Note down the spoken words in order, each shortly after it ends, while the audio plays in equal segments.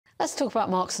Let's talk about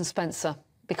Marks and Spencer,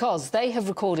 because they have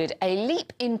recorded a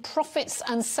leap in profits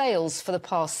and sales for the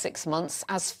past 6 months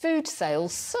as food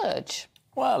sales surge.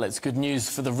 Well, it's good news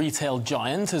for the retail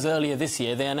giant, as earlier this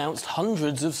year they announced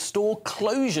hundreds of store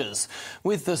closures,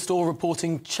 with the store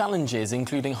reporting challenges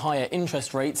including higher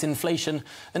interest rates, inflation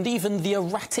and even the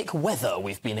erratic weather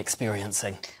we've been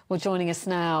experiencing. Well, joining us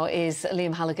now is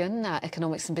Liam Halligan,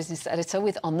 economics and business editor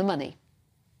with On the Money.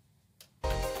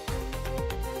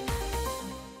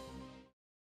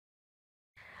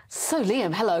 So,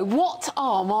 Liam, hello. What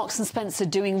are Marks and Spencer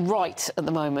doing right at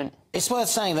the moment? It's worth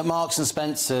saying that Marks and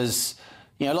Spencer's,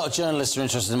 a lot of journalists are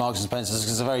interested in Marks and Spencer's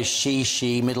because it's a very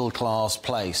she, middle-class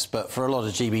place. But for a lot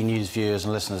of GB News viewers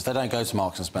and listeners, they don't go to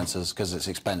Marks and Spencer's because it's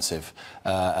expensive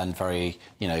and very,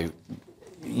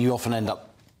 you often end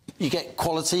up... You get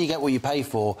quality, you get what you pay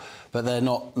for, but they're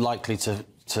not likely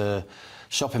to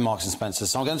shop in Marks and Spencer's.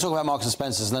 So I'm going to talk about Marks and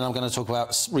Spencer's and then I'm going to talk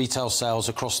about retail sales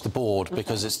across the board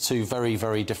because it's two very,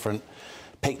 very different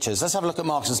pictures. Let's have a look at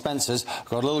Marks and Spencer's. I've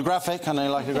got a little graphic. I know you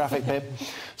like a graphic, Pip.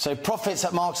 So profits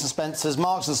at Marks and Spencer's.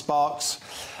 Marks and Sparks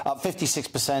up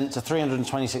 56% to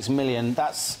 326 million.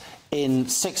 That's in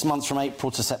 6 months from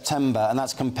April to September, and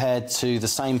that's compared to the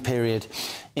same period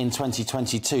in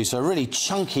 2022. So a really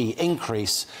chunky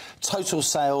increase. Total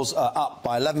sales are up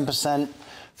by 11%.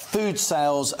 Food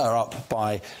sales are up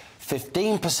by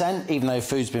 15%, even though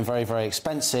food's been very, very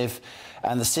expensive.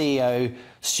 And the CEO,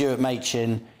 Stuart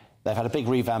Machin, they've had a big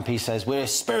revamp. He says,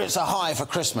 spirits are high for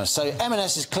Christmas. So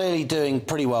M&S is clearly doing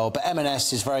pretty well, but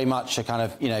M&S is very much a kind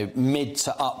of, mid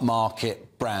to upmarket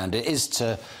brand. It is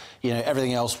to,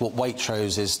 everything else what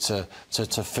Waitrose is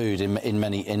to food in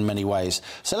many ways.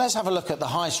 So let's have a look at the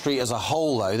high street as a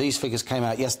whole, though. These figures came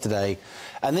out yesterday,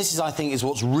 and this is, I think, is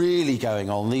what's really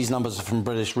going on. These numbers are from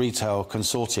British Retail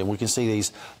Consortium. We can see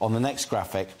these on the next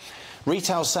graphic.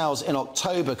 Retail sales in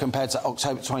October compared to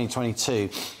October 2022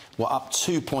 were up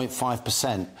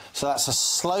 2.5%. So that's a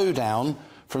slowdown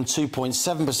from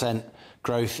 2.7%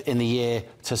 growth in the year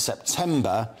to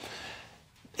September.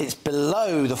 It's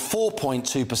below the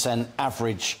 4.2%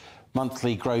 average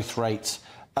monthly growth rate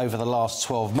over the last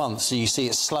 12 months. So you see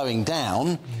it's slowing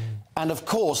down. And of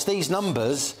course, these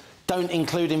numbers don't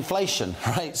include inflation,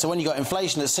 right? So when you've got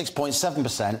inflation at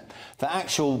 6.7%, the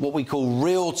actual, what we call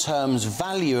real terms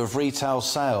value of retail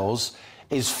sales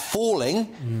is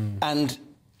falling, and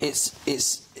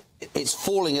it's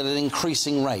falling at an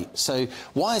increasing rate. So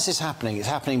why is this happening? It's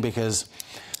happening because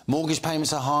mortgage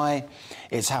payments are high.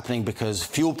 It's happening because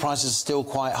fuel prices are still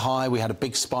quite high. We had a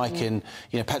big spike in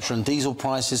petrol and diesel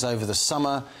prices over the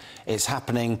summer. It's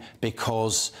happening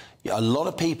because a lot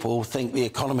of people think the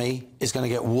economy is going to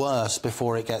get worse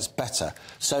before it gets better.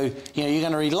 So, you're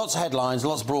going to read lots of headlines,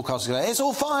 lots of broadcasts going, it's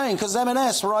all fine because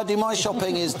M&S, where I do my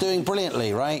shopping, is doing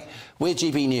brilliantly, right? We're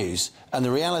GB News. And the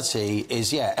reality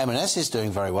is, M&S is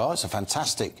doing very well. It's a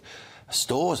fantastic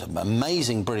store. It's an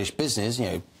amazing British business,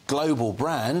 global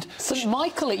brand. St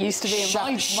Michael, it used to be in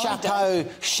my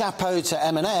chapeau to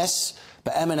M&S,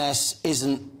 but M&S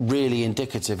isn't really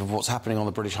indicative of what's happening on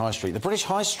the British High Street. The British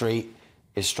High Street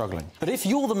is struggling. But if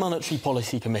you're the Monetary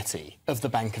Policy Committee of the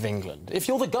Bank of England, if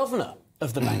you're the governor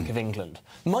of the Bank of England,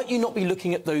 might you not be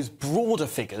looking at those broader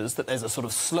figures, that there's a sort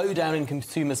of slowdown in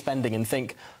consumer spending, and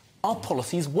think, our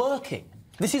policy's working?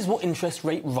 This is what interest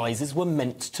rate rises were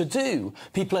meant to do.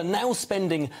 People are now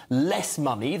spending less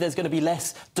money. There's going to be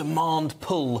less demand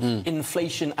pull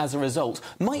inflation as a result.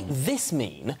 Might this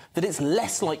mean that it's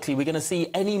less likely we're going to see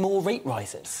any more rate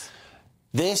rises?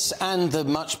 This and the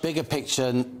much bigger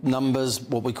picture numbers,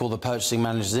 what we call the Purchasing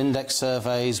Managers Index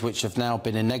surveys, which have now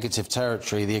been in negative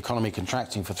territory, the economy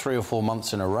contracting for 3 or 4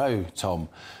 months in a row, Tom.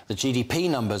 The GDP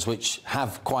numbers, which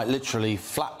have quite literally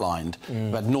flatlined,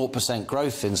 but 0%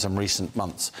 growth in some recent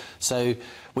months. So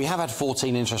we have had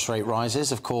 14 interest rate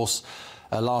rises. Of course,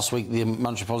 last week the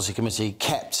Monetary Policy Committee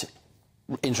kept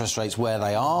interest rates where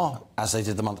they are, as they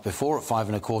did the month before, at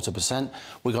 5.25%.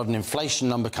 We've got an inflation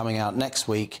number coming out next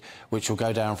week, which will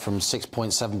go down from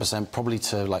 6.7% probably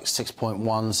to like 6.1,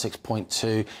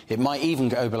 6.2. It might even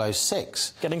go below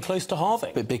 6. Getting close to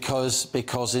halving. But because we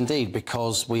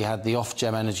had the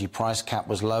Ofgem energy price cap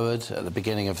was lowered at the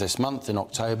beginning of this month in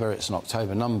October. It's an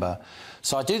October number.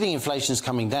 So I do think inflation's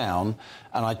coming down,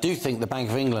 and I do think the Bank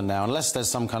of England now, unless there's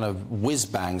some kind of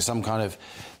whiz-bang, some kind of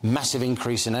massive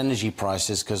increase in energy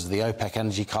prices because of the OPEC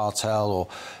energy cartel or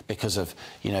because of,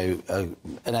 an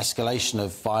escalation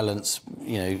of violence,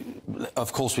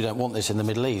 of course we don't want this in the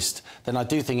Middle East, then I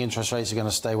do think interest rates are going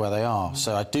to stay where they are.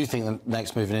 So I do think the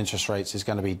next move in interest rates is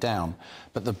going to be down.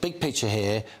 But the big picture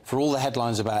here, for all the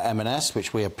headlines about M&S,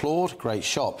 which we applaud, great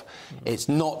shop, it's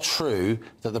not true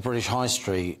that the British High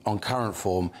Street on current current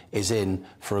form is in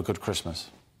for a good Christmas.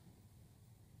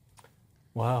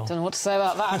 Wow. Don't know what to say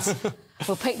about that.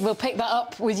 We'll pick that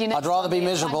up with you next. I'd rather be time.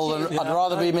 miserable than I'd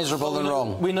rather be miserable than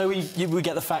wrong. We know we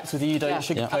get the facts with you. You don't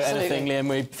sugarcoat anything, Liam.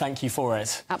 We thank you for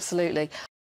it. Absolutely.